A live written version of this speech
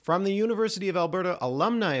From the University of Alberta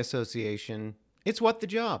Alumni Association, it's What the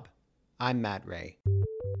Job? I'm Matt Ray.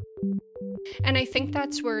 And I think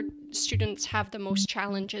that's where students have the most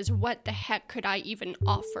challenges. What the heck could I even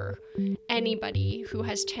offer anybody who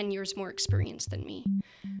has 10 years more experience than me?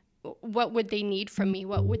 What would they need from me?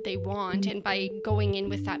 What would they want? And by going in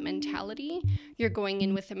with that mentality, you're going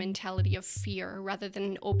in with a mentality of fear rather than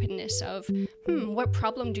an openness of, what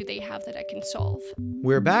problem do they have that I can solve?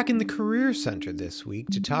 We're back in the Career Center this week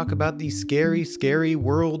to talk about the scary, scary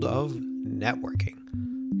world of networking.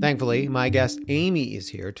 Thankfully, my guest Amy is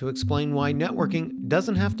here to explain why networking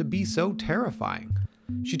doesn't have to be so terrifying.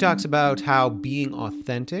 She talks about how being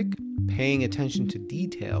authentic, paying attention to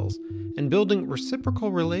details, and building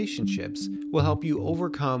reciprocal relationships will help you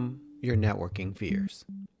overcome your networking fears.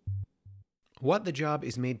 What the Job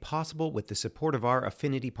is made possible with the support of our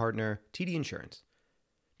affinity partner, TD Insurance.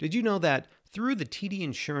 Did you know that through the TD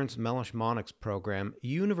Insurance Mellish Monix program,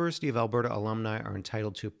 University of Alberta alumni are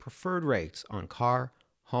entitled to preferred rates on car,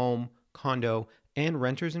 home, condo, and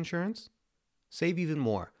renter's insurance? Save even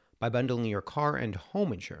more by bundling your car and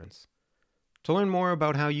home insurance. To learn more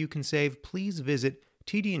about how you can save, please visit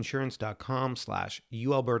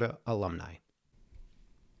tdinsurance.com/UAlberta alumni.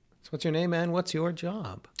 So what's your name and what's your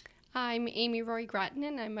job? I'm Amy Roy Grattan,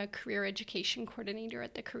 and I'm a career education coordinator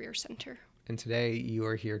at the Career Center. And today you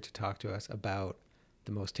are here to talk to us about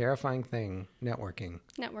the most terrifying thing, networking.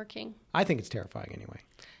 Networking. I think it's terrifying anyway.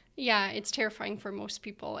 Yeah, it's terrifying for most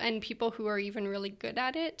people. And people who are even really good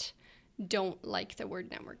at it don't like the word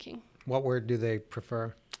networking. What word do they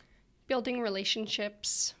prefer? Building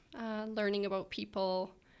relationships, learning about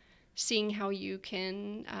people, seeing how you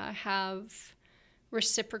can have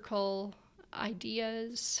reciprocal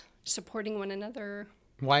ideas, supporting one another.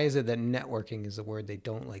 Why is it that networking is a word they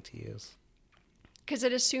don't like to use? Because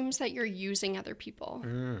it assumes that you're using other people.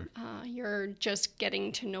 You're just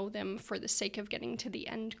getting to know them for the sake of getting to the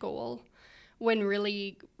end goal. When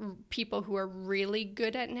really people who are really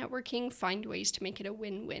good at networking find ways to make it a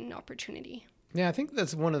win-win opportunity. Yeah, I think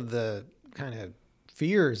that's one of the kind of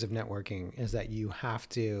fears of networking is that you have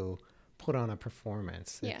to put on a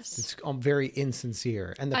performance. Yes. It's very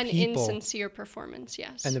insincere. And insincere performance,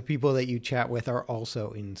 yes. And the people that you chat with are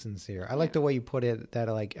also insincere. I like the way you put it, that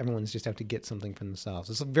like everyone's just out to get something for themselves.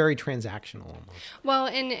 It's very transactional almost. Well,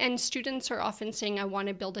 and students are often saying, I want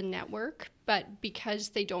to build a network, but because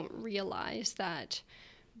they don't realize that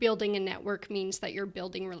building a network means that you're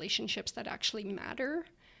building relationships that actually matter,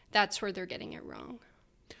 that's where they're getting it wrong.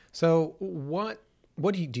 So what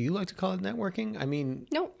do you like to call it, networking? I mean...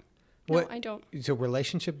 No, I don't. So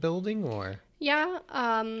relationship building or? Yeah,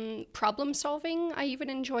 problem solving I even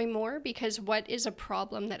enjoy more, because what is a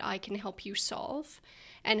problem that I can help you solve?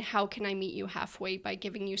 And how can I meet you halfway by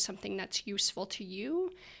giving you something that's useful to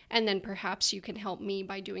you? And then perhaps you can help me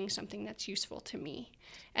by doing something that's useful to me.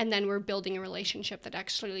 And then we're building a relationship that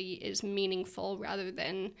actually is meaningful rather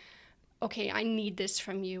than, okay, I need this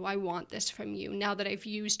from you. I want this from you. Now that I've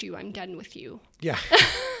used you, I'm done with you. Yeah,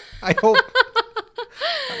 I hope.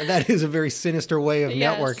 That is a very sinister way of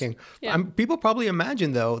networking. Yeah. People probably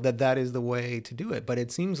imagine, though, that is the way to do it. But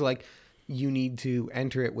it seems like you need to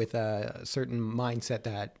enter it with a certain mindset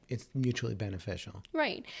that it's mutually beneficial.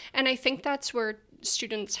 Right. And I think that's where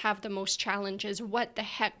students have the most challenges. What the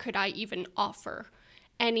heck could I even offer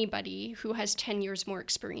anybody who has 10 years more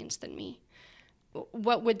experience than me?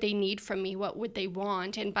 What would they need from me? What would they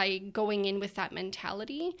want? And by going in with that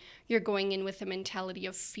mentality, you're going in with a mentality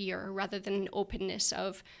of fear rather than an openness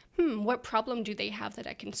of, what problem do they have that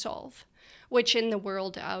I can solve? Which in the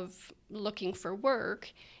world of looking for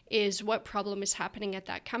work is what problem is happening at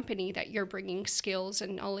that company that you're bringing skills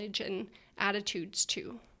and knowledge and attitudes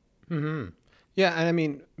to. Mm-hmm. Yeah, and I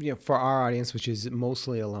mean, for our audience, which is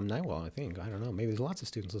mostly alumni, well, I don't know, maybe there's lots of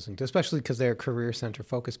students listening to, especially because they're career center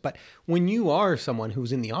focused. But when you are someone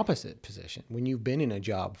who's in the opposite position, when you've been in a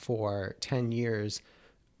job for 10 years,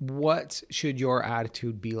 what should your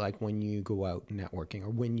attitude be like when you go out networking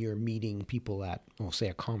or when you're meeting people at, well, say,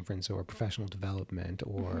 a conference or a professional development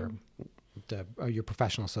or your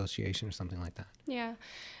professional association or something like that? Yeah.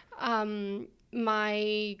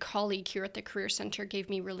 My colleague here at the Career Center gave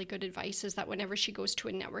me really good advice, is that whenever she goes to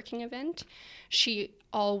a networking event, she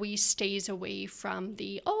always stays away from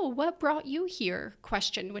the, what brought you here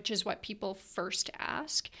question, which is what people first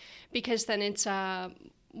ask, because then it's,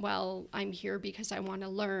 well, I'm here because I want to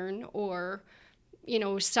learn, or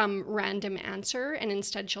some random answer, and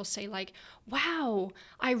instead she'll say like, wow,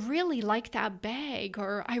 I really like that bag,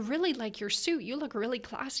 or I really like your suit. You look really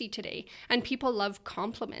classy today. And people love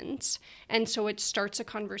compliments. And so it starts a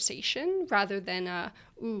conversation rather than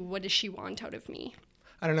what does she want out of me?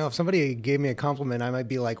 I don't know. If somebody gave me a compliment, I might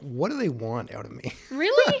be like, what do they want out of me?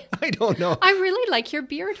 Really? I don't know. I really like your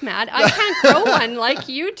beard, Matt. I can't grow one like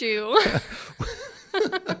you do.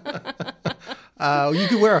 You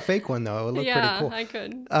could wear a fake one though. It would look pretty cool. Yeah, I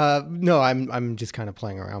could. No, I'm just kind of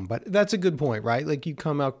playing around, but that's a good point, right? Like you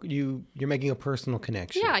come out, you're making a personal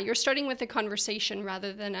connection. Yeah, you're starting with a conversation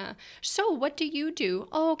rather than so what do you do?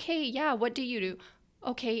 Oh, okay, yeah, what do you do?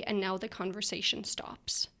 Okay, and now the conversation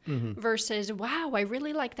stops. Versus, wow, I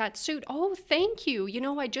really like that suit. Oh, thank you. You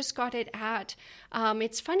know, I just got it at,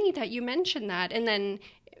 it's funny that you mentioned that. And then,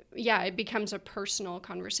 yeah, it becomes a personal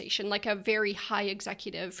conversation, like a very high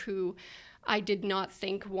executive who I did not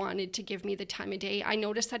think wanted to give me the time of day. I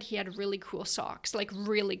noticed that he had really cool socks, like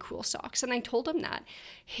really cool socks. And I told him that.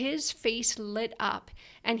 His face lit up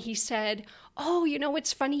and he said, oh, you know,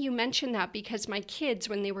 it's funny you mentioned that because my kids,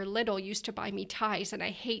 when they were little, used to buy me ties and I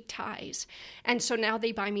hate ties. And so now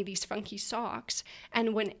they buy me these funky socks.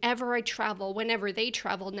 And whenever I travel, whenever they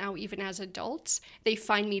travel now, even as adults, they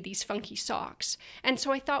find me these funky socks. And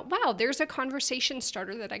so I thought, wow, there's a conversation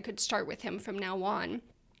starter that I could start with him from now on.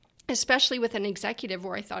 Especially with an executive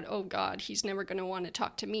where I thought, oh God, he's never going to want to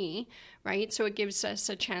talk to me, right? So it gives us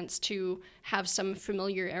a chance to have some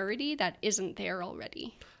familiarity that isn't there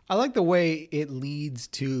already. I like the way it leads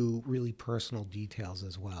to really personal details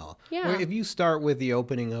as well. Yeah. Where if you start with the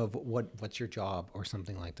opening of what's your job or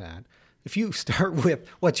something like that, if you start with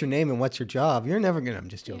what's your name and what's your job, you're never going to, I'm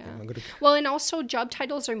just joking. Yeah. Well, and also job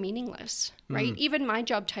titles are meaningless, right? Even my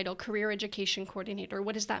job title, Career Education Coordinator,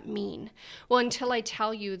 what does that mean? Well, until I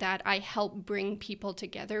tell you that I help bring people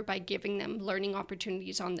together by giving them learning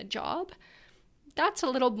opportunities on the job, that's a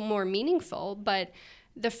little more meaningful. But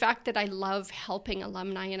the fact that I love helping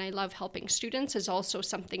alumni and I love helping students is also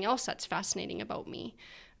something else that's fascinating about me.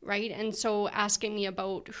 Right. And so asking me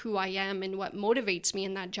about who I am and what motivates me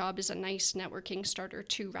in that job is a nice networking starter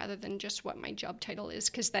too, rather than just what my job title is,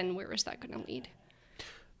 because then where is that going to lead?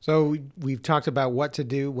 So we've talked about what to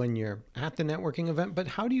do when you're at the networking event, but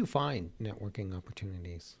how do you find networking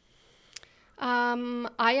opportunities?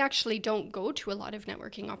 I actually don't go to a lot of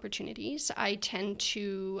networking opportunities. I tend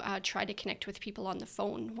to try to connect with people on the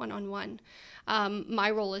phone, one-on-one.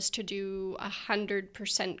 My role is to do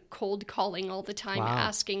 100% cold calling all the time,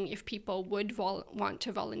 asking if people would want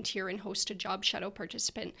to volunteer and host a job shadow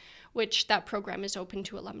participant, which that program is open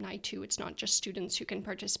to alumni too. It's not just students who can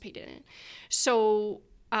participate in it. So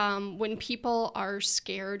when people are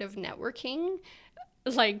scared of networking,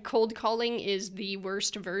 like cold calling is the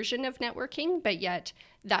worst version of networking, but yet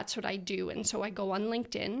that's what I do. And so I go on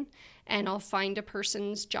LinkedIn and I'll find a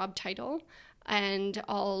person's job title and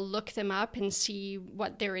I'll look them up and see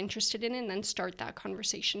what they're interested in and then start that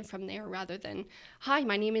conversation from there rather than, hi,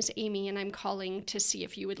 my name is Amy and I'm calling to see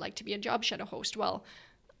if you would like to be a job shadow host. Well,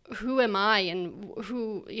 who am I and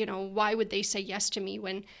who, you know, why would they say yes to me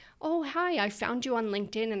when, oh, hi, I found you on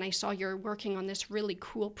LinkedIn and I saw you're working on this really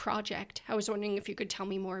cool project. I was wondering if you could tell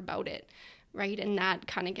me more about it, right? And that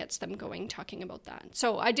kind of gets them going, talking about that.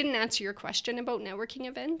 So I didn't answer your question about networking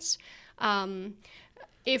events.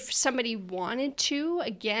 If somebody wanted to,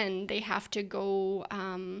 again, they have to go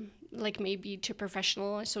like maybe to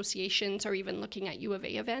professional associations or even looking at U of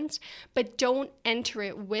A events, but don't enter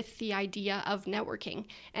it with the idea of networking.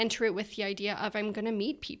 Enter it with the idea of I'm going to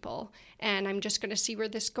meet people and I'm just going to see where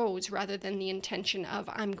this goes rather than the intention of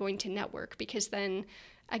I'm going to network, because then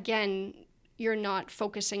again, you're not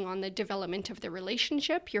focusing on the development of the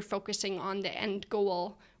relationship, you're focusing on the end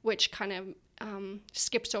goal, which kind of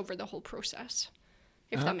skips over the whole process,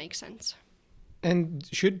 if that makes sense. And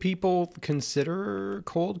should people consider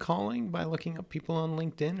cold calling by looking up people on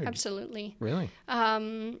LinkedIn? Absolutely. Really?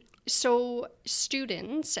 So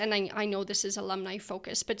students, and I know this is alumni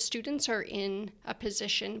focused, but students are in a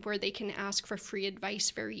position where they can ask for free advice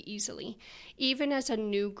very easily. Even as a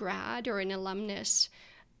new grad or an alumnus,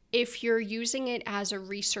 if you're using it as a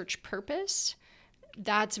research purpose,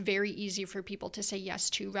 that's very easy for people to say yes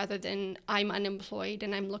to, rather than I'm unemployed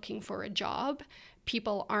and I'm looking for a job.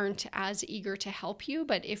 People aren't as eager to help you,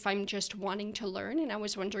 but if I'm just wanting to learn and I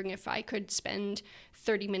was wondering if I could spend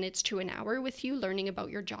 30 minutes to an hour with you learning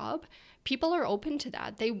about your job, people are open to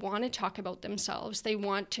that. They want to talk about themselves. They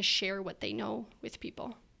want to share what they know with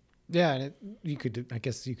people. Yeah, and I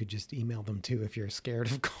guess you could just email them too if you're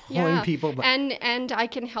scared of calling people. But and I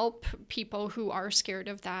can help people who are scared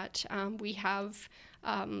of that. We have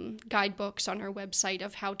guidebooks on our website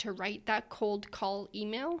of how to write that cold call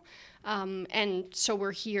email. And so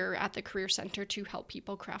we're here at the Career Center to help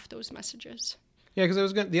people craft those messages. Yeah,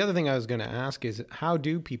 because the other thing I was going to ask is how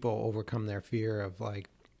do people overcome their fear of, like,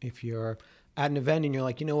 if you're at an event and you're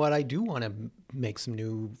like, you know what, I do want to make some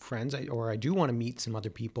new friends, or I do want to meet some other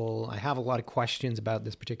people. I have a lot of questions about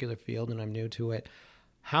this particular field and I'm new to it.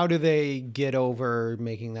 How do they get over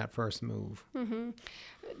making that first move? Mm-hmm.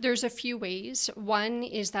 There's a few ways. One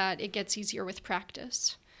is that it gets easier with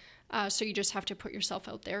practice. So you just have to put yourself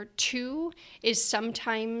out there. Two is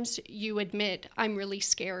sometimes you admit, I'm really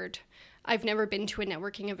scared. I've never been to a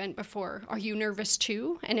networking event before. Are you nervous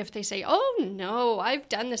too? And if they say, oh no, I've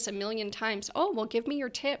done this a million times. Oh, well, give me your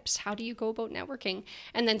tips. How do you go about networking?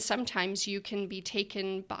 And then sometimes you can be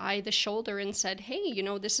taken by the shoulder and said, hey, you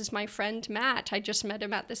know, this is my friend Matt. I just met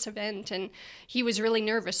him at this event and he was really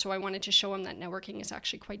nervous. So I wanted to show him that networking is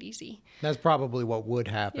actually quite easy. That's probably what would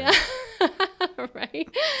happen. Yeah. Right.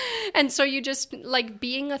 And so you just like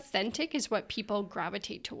being authentic is what people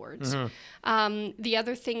gravitate towards. The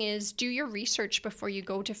other thing is do your research before you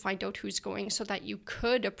go to find out who's going so that you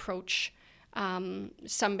could approach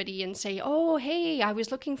somebody and say, oh, hey, I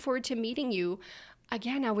was looking forward to meeting you.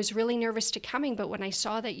 Again, I was really nervous to coming, but when I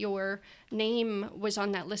saw that your name was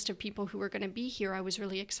on that list of people who were going to be here, I was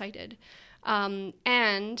really excited.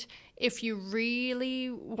 And if you really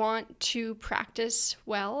want to practice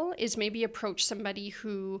well, is maybe approach somebody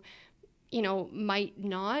who, you know, might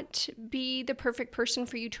not be the perfect person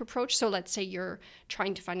for you to approach. So let's say you're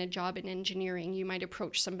trying to find a job in engineering. You might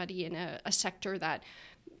approach somebody in a sector that,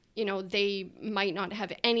 you know, they might not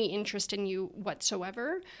have any interest in you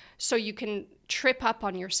whatsoever. So you can trip up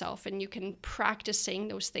on yourself and you can practice saying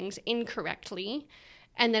those things incorrectly.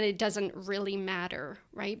 And then it doesn't really matter,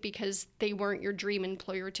 right? Because they weren't your dream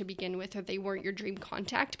employer to begin with, or they weren't your dream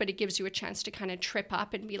contact, but it gives you a chance to kind of trip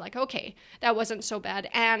up and be like, okay, that wasn't so bad.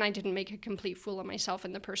 And I didn't make a complete fool of myself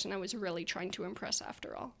and the person I was really trying to impress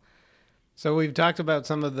after all. So we've talked about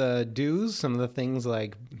some of the do's, some of the things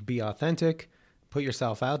like be authentic, put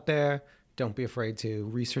yourself out there, don't be afraid to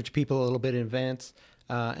research people a little bit in advance.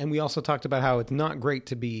 And we also talked about how it's not great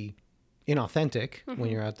to be inauthentic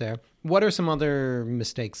when you're out there. What are some other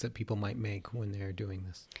mistakes that people might make when they're doing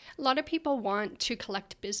this? A lot of people want to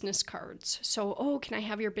collect business cards. So, oh, can I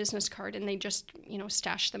have your business card? And they just, you know,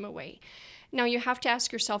 stash them away. Now, you have to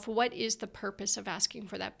ask yourself, what is the purpose of asking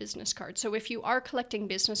for that business card? So if you are collecting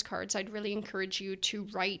business cards, I'd really encourage you to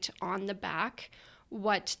write on the back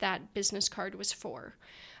what that business card was for.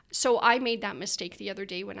 So I made that mistake the other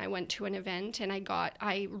day when I went to an event and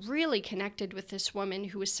I really connected with this woman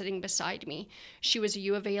who was sitting beside me. She was a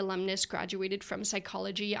U of A alumnus, graduated from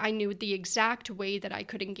psychology. I knew the exact way that I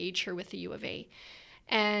could engage her with the U of A.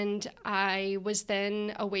 And I was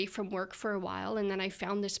then away from work for a while, and then I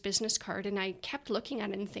found this business card, and I kept looking at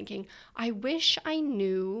it and thinking, I wish I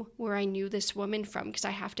knew where I knew this woman from, because I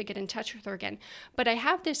have to get in touch with her again. But I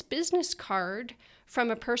have this business card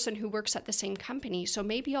from a person who works at the same company, so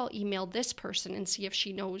maybe I'll email this person and see if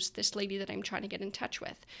she knows this lady that I'm trying to get in touch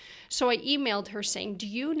with. So I emailed her saying, do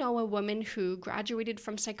you know a woman who graduated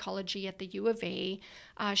from psychology at the U of A?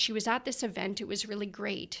 She was at this event. It was really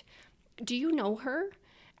great. Do you know her?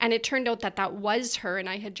 And it turned out that that was her, and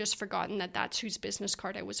I had just forgotten that that's whose business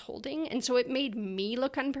card I was holding. And so it made me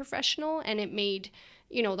look unprofessional, and it made,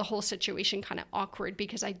 you know, the whole situation kind of awkward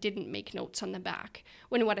because I didn't make notes on the back.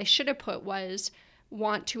 When what I should have put was,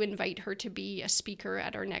 want to invite her to be a speaker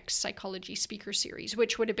at our next psychology speaker series,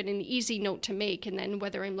 which would have been an easy note to make. And then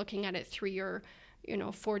whether I'm looking at it 3 or,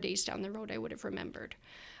 4 days down the road, I would have remembered.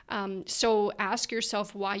 So ask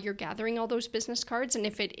yourself why you're gathering all those business cards. And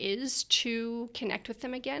if it is to connect with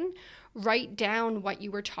them again, write down what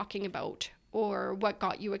you were talking about or what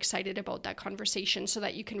got you excited about that conversation so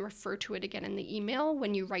that you can refer to it again in the email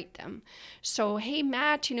when you write them. So, hey,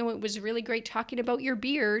 Matt, it was really great talking about your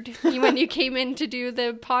beard when you came in to do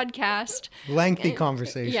the podcast. Lengthy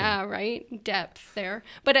conversation. Yeah, right? Depth there.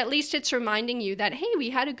 But at least it's reminding you that, hey, we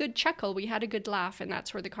had a good chuckle, we had a good laugh, and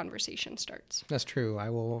that's where the conversation starts. That's true. I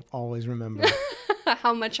will always remember.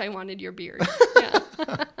 How much I wanted your beard. Yeah.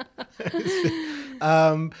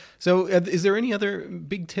 So is there any other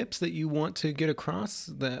big tips that you want to get across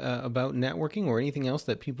about networking or anything else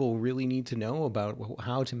that people really need to know about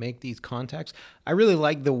how to make these contacts? I really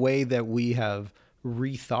like the way that we have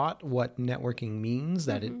rethought what networking means,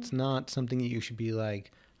 that it's not something that you should be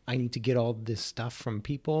like, I need to get all this stuff from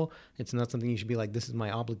people. It's not something you should be like, this is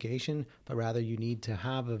my obligation, but rather you need to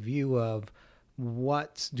have a view of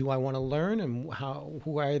what do I want to learn and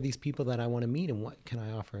who are these people that I want to meet and what can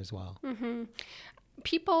I offer as well? Mm-hmm.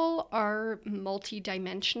 People are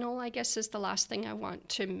multidimensional, I guess is the last thing I want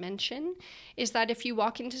to mention, is that if you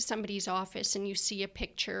walk into somebody's office and you see a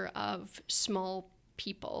picture of small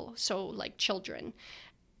people, so like children,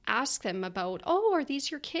 ask them about, oh, are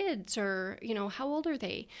these your kids? Or, how old are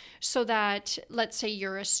they? So that, let's say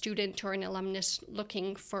you're a student or an alumnus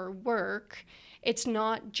looking for work, it's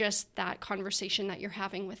not just that conversation that you're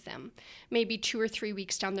having with them. Maybe 2 or 3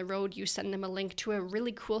 weeks down the road, you send them a link to a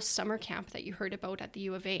really cool summer camp that you heard about at the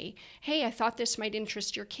U of A. Hey, I thought this might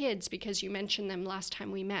interest your kids because you mentioned them last time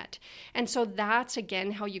we met. And so that's,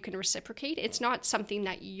 again, how you can reciprocate. It's not something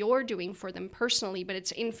that you're doing for them personally, but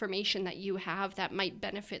it's information that you have that might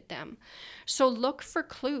benefit them. So look for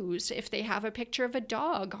clues. If they have a picture of a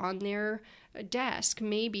dog on their desk,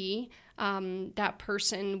 maybe that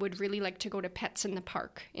person would really like to go to Pets in the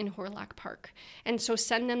Park in Hawrelak Park. And so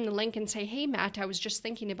send them the link and say, hey, Matt, I was just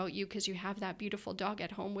thinking about you because you have that beautiful dog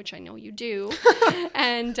at home, which I know you do.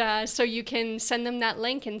 And so you can send them that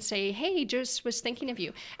link and say, hey, just was thinking of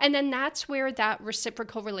you. And then that's where that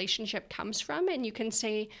reciprocal relationship comes from. And you can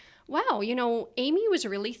say, wow, Amy was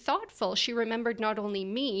really thoughtful. She remembered not only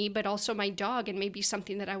me, but also my dog, and maybe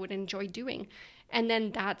something that I would enjoy doing. And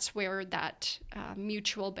then that's where that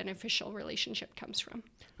mutual beneficial relationship comes from.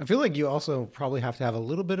 I feel like you also probably have to have a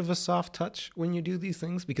little bit of a soft touch when you do these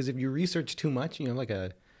things, because if you research too much,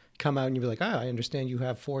 come out and you'd be like, I understand you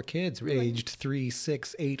have 4 kids aged 3,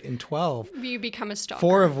 6, 8, and 12. You become a stalker.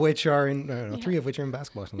 4 of which are in, 3 of which are in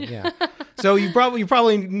basketball. Yeah. So you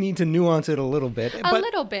probably need to nuance it a little bit. A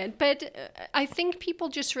little bit. But I think people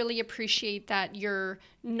just really appreciate that you're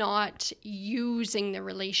not using the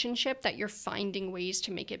relationship, that you're finding ways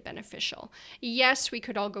to make it beneficial. Yes, we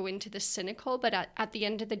could all go into the cynical, but at the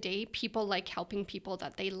end of the day, people like helping people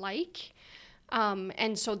that they like.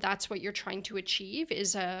 And so that's what you're trying to achieve,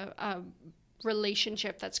 is a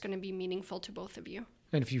relationship that's going to be meaningful to both of you.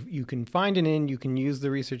 And if you can find an in, you can use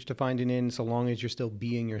the research to find an in, so long as you're still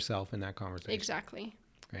being yourself in that conversation. Exactly.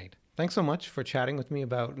 Great. Thanks so much for chatting with me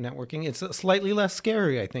about networking. It's slightly less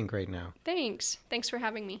scary, I think, right now. Thanks. Thanks for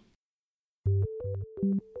having me.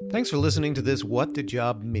 Thanks for listening to this What the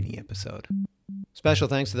Job mini episode. Special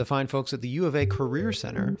thanks to the fine folks at the U of A Career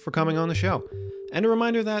Center for coming on the show. And a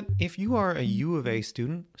reminder that if you are a U of A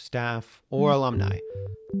student, staff, or alumni,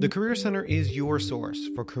 the Career Center is your source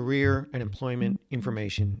for career and employment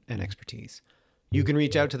information and expertise. You can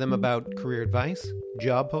reach out to them about career advice,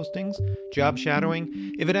 job postings, job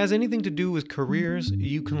shadowing. If it has anything to do with careers,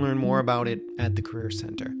 you can learn more about it at the Career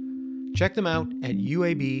Center. Check them out at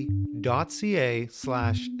uab.ca/cc.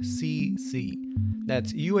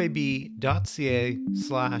 That's uab.ca/cc.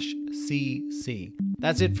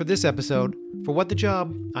 That's it for this episode. For What the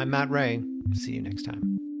Job, I'm Matt Ray. See you next time.